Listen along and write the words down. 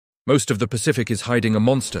Most of the Pacific is hiding a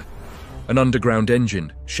monster, an underground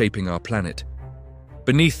engine shaping our planet.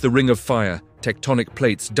 Beneath the ring of fire, tectonic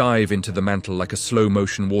plates dive into the mantle like a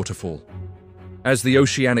slow-motion waterfall. As the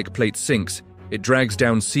oceanic plate sinks, it drags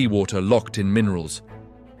down seawater locked in minerals.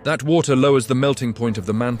 That water lowers the melting point of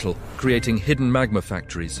the mantle, creating hidden magma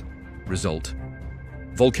factories. Result: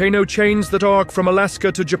 volcano chains that arc from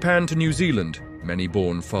Alaska to Japan to New Zealand, many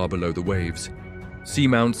born far below the waves.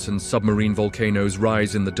 Seamounts and submarine volcanoes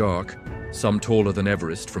rise in the dark, some taller than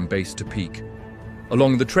Everest from base to peak.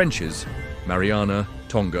 Along the trenches, Mariana,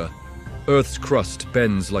 Tonga, Earth's crust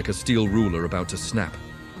bends like a steel ruler about to snap.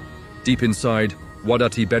 Deep inside,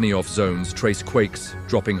 Wadati-Benioff zones trace quakes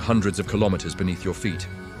dropping hundreds of kilometers beneath your feet.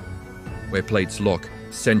 Where plates lock,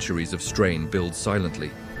 centuries of strain build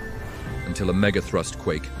silently, until a megathrust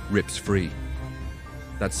quake rips free.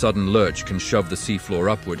 That sudden lurch can shove the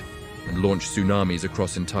seafloor upward and launch tsunamis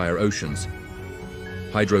across entire oceans.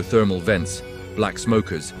 Hydrothermal vents, black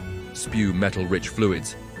smokers, spew metal-rich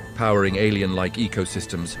fluids, powering alien-like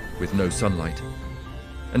ecosystems with no sunlight.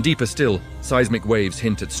 And deeper still, seismic waves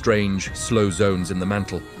hint at strange, slow zones in the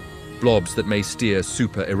mantle, blobs that may steer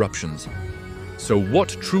super eruptions. So what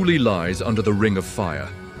truly lies under the ring of fire?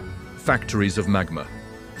 Factories of magma,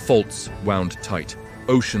 faults wound tight,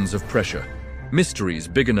 oceans of pressure, mysteries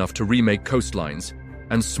big enough to remake coastlines,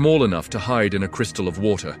 and small enough to hide in a crystal of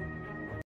water.